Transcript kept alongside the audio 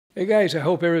Hey guys, I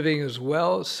hope everything is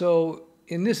well. So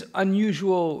in this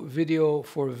unusual video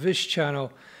for this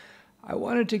channel, I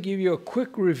wanted to give you a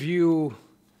quick review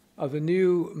of the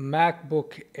new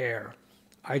MacBook Air.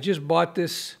 I just bought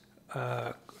this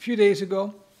a few days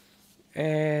ago,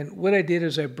 and what I did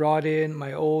is I brought in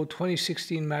my old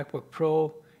 2016 MacBook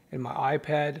Pro and my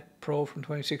iPad Pro from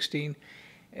 2016,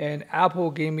 and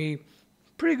Apple gave me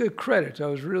pretty good credit. I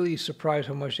was really surprised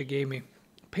how much they gave me.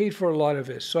 Paid for a lot of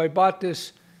this. So I bought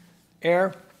this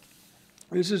Air.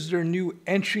 This is their new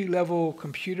entry-level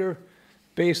computer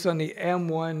based on the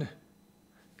M1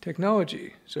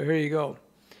 technology. So here you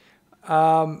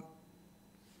go.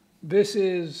 This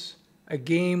is a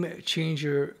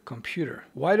game-changer computer.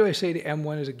 Why do I say the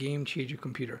M1 is a game-changer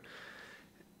computer?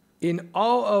 In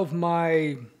all of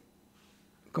my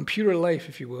computer life,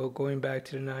 if you will, going back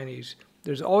to the 90s,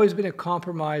 there's always been a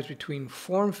compromise between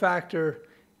form factor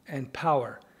and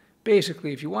power.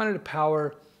 Basically, if you wanted a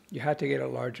power, you had to get a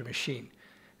larger machine.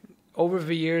 Over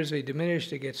the years, they diminish,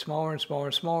 they get smaller and smaller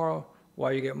and smaller,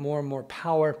 while you get more and more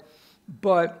power.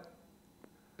 But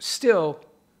still,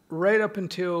 right up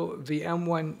until the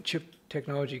M1 chip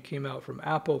technology came out from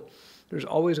Apple, there's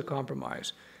always a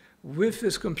compromise. With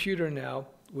this computer now,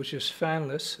 which is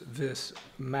fanless, this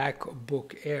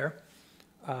MacBook Air,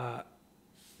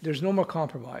 there's no more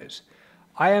compromise.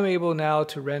 I am able now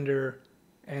to render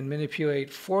and manipulate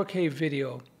 4K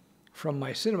video from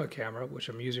my cinema camera, which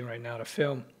I'm using right now to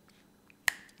film,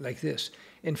 like this.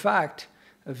 In fact,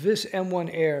 this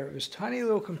M1 Air, this tiny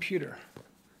little computer,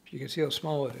 if you can see how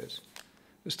small it is,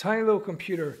 this tiny little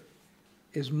computer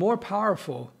is more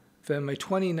powerful than my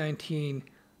 2019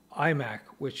 iMac,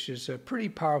 which is a pretty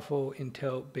powerful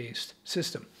Intel-based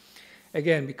system.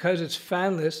 Again, because it's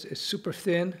fanless, it's super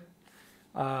thin,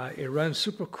 it runs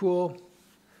super cool.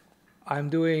 I'm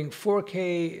doing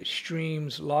 4K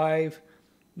streams live,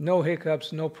 no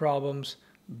hiccups, no problems.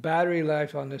 Battery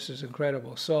life on this is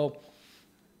incredible. So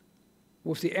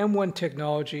with the M1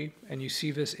 technology, and you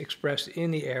see this expressed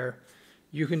in the Air,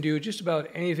 you can do just about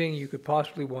anything you could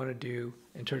possibly want to do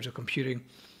in terms of computing.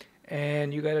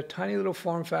 And you got a tiny little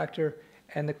form factor,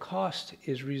 and the cost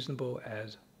is reasonable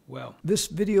as well. This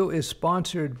video is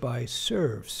sponsored by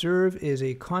Serve. Serve is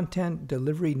a content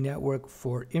delivery network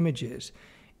for images.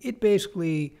 It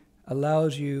basically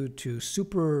allows you to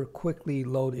super quickly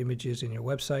load images in your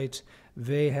websites.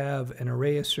 They have an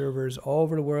array of servers all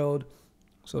over the world.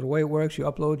 So the way it works, you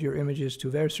upload your images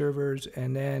to their servers,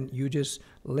 and then you just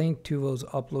link to those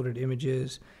uploaded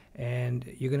images, and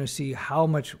you're going to see how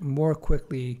much more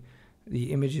quickly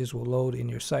the images will load in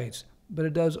your sites. But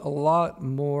it does a lot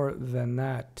more than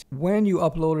that. When you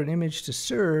upload an image to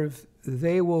Serve,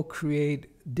 they will create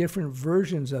different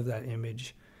versions of that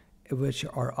image, which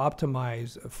are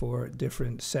optimized for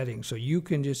different settings. So you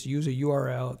can just use a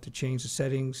URL to change the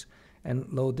settings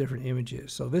and load different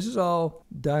images. So this is all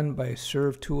done by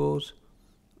Serve tools,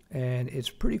 and it's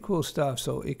pretty cool stuff.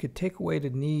 So it could take away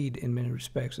the need in many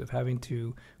respects of having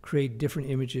to create different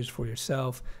images for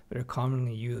yourself that are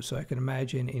commonly used. So I can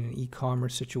imagine in an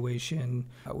e-commerce situation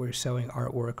where you're selling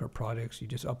artwork or products, you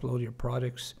just upload your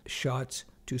products, shots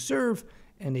to Serve,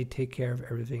 and they take care of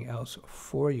everything else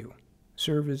for you.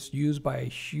 Serve is used by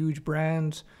huge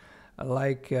brands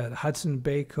like Hudson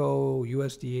Bayco,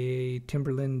 USDA,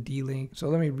 Timberland, D-Link. So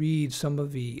let me read some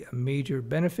of the major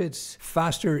benefits.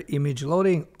 Faster image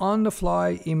loading,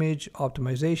 on-the-fly image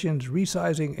optimizations,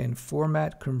 resizing, and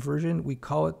format conversion. We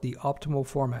call it the optimal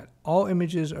format. All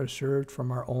images are served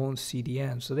from our own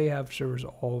CDN. So they have servers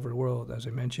all over the world, as I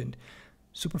mentioned.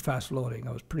 Super fast loading.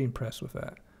 I was pretty impressed with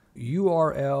that.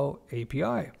 URL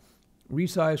API.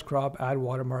 Resize, crop, add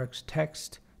watermarks,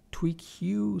 text, tweak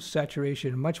hue,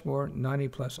 saturation, much more,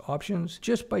 90+ options,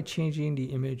 just by changing the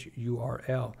image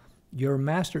URL. Your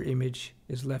master image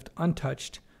is left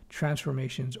untouched.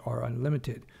 Transformations are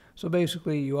unlimited. So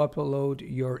basically, you upload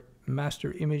your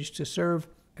master image to Serve,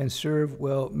 and Serve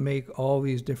will make all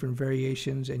these different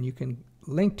variations, and you can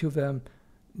link to them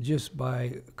just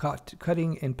by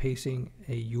cutting and pasting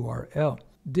a URL.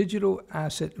 Digital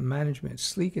asset management,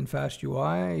 sleek and fast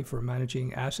UI for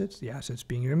managing assets, the assets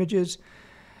being your images,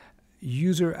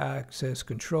 user access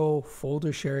control,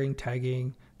 folder sharing,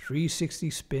 tagging, 360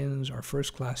 spins, our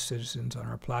first-class citizens on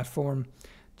our platform.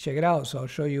 Check it out. So I'll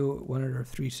show you one of their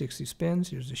 360 spins.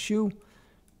 Here's the shoe,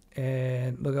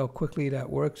 and look how quickly that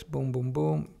works. Boom, boom,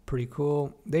 boom. Pretty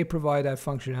cool. They provide that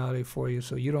functionality for you,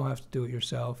 so you don't have to do it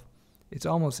yourself. It's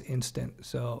almost instant.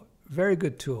 So very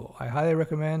good tool. I highly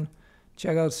recommend.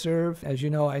 Check out Serve. As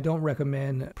you know, I don't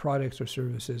recommend products or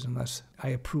services unless I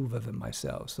approve of them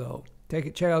myself. So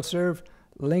check out Serve,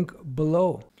 link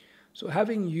below. So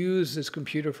having used this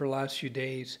computer for the last few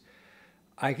days,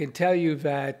 I can tell you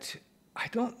that I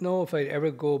don't know if I'd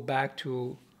ever go back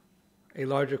to a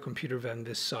larger computer than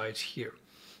this size here.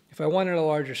 If I wanted a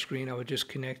larger screen, I would just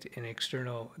connect an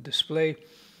external display.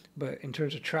 But in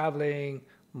terms of traveling,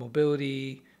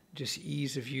 mobility, just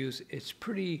ease of use, it's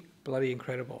pretty bloody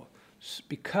incredible.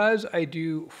 Because I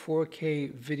do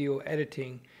 4K video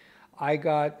editing, I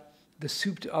got the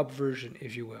souped up version,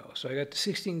 if you will. So I got the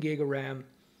 16 gig of RAM,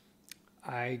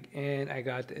 and I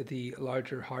got the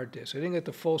larger hard disk. I didn't get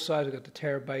the full size, I got the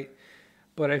terabyte.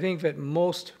 But I think that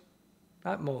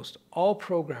all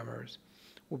programmers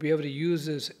will be able to use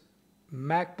this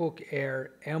MacBook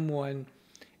Air M1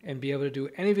 and be able to do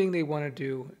anything they want to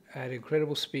do at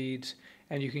incredible speeds,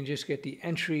 and you can just get the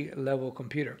entry-level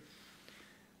computer.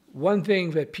 One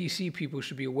thing that PC people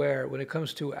should be aware when it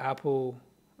comes to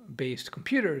Apple-based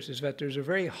computers is that there's a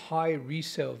very high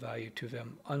resale value to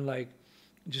them, unlike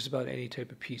just about any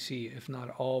type of PC, if not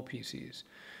all PCs.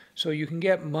 So you can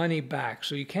get money back.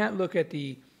 So you can't look at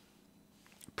the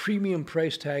premium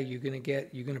price tag you're going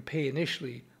to pay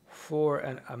initially for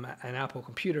an Apple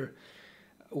computer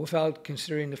without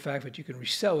considering the fact that you can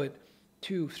resell it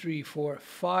 2, 3, 4,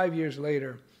 5 years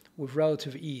later with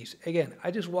relative ease. Again,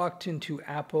 I just walked into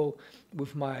Apple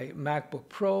with my MacBook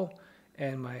Pro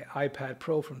and my iPad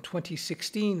Pro from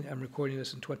 2016. I'm recording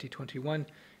this in 2021.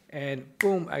 And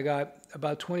boom, I got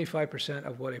about 25%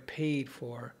 of what I paid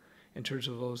for in terms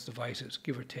of those devices,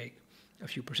 give or take a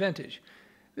few percentage.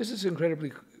 This is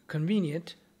incredibly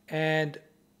convenient, and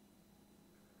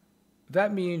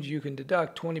that means you can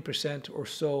deduct 20% or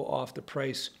so off the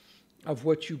price of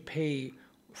what you pay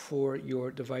for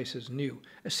your devices new,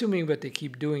 assuming that they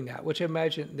keep doing that, which I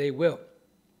imagine they will.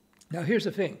 Now, here's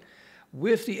the thing.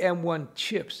 With the M1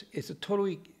 chips, it's a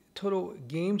total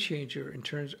game changer in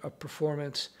terms of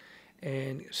performance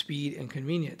and speed and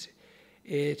convenience.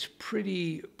 It's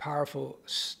pretty powerful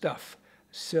stuff.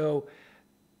 So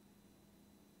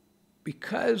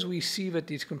because we see that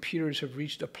these computers have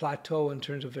reached a plateau in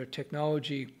terms of their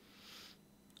technology,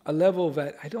 a level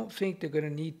that I don't think they're going to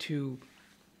need to,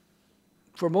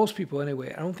 for most people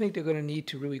anyway, I don't think they're going to need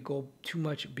to really go too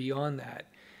much beyond that.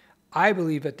 I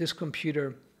believe that this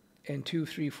computer in 2,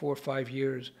 3, 4, 5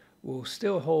 years will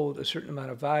still hold a certain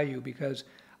amount of value, because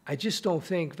I just don't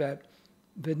think that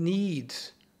the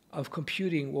needs of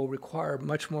computing will require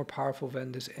much more powerful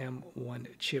than this M1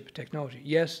 chip technology.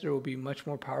 Yes, there will be much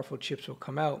more powerful chips will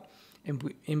come out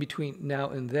in between now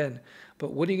and then,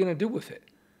 but what are you going to do with it,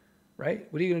 right?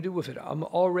 What are you going to do with it? I'm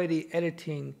already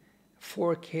editing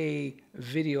 4K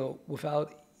video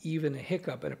without even a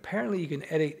hiccup, and apparently you can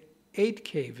edit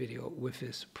 8K video with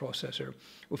this processor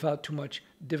without too much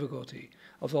difficulty.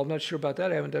 Although I'm not sure about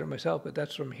that, I haven't done it myself, but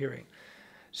that's what I'm hearing.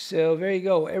 So there you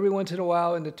go. Every once in a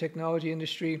while in the technology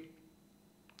industry,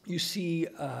 you see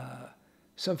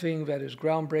something that is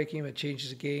groundbreaking, that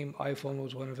changes the game. iPhone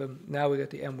was one of them. Now we got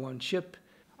the M1 chip.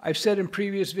 I've said in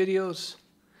previous videos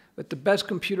that the best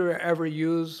computer I ever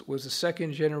used was the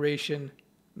 2nd generation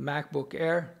MacBook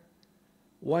Air.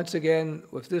 Once again,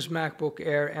 with this MacBook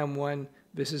Air M1,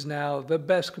 this is now the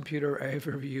best computer I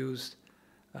ever used.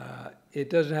 It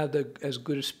doesn't have as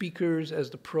good of speakers as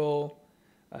the Pro.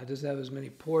 Doesn't have as many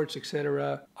ports,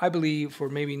 etc. I believe for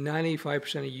maybe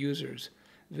 95% of users,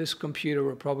 this computer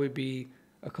will probably be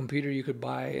a computer you could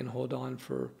buy and hold on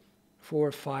for 4,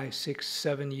 5, 6,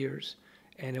 7 years,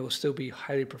 and it will still be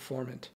highly performant.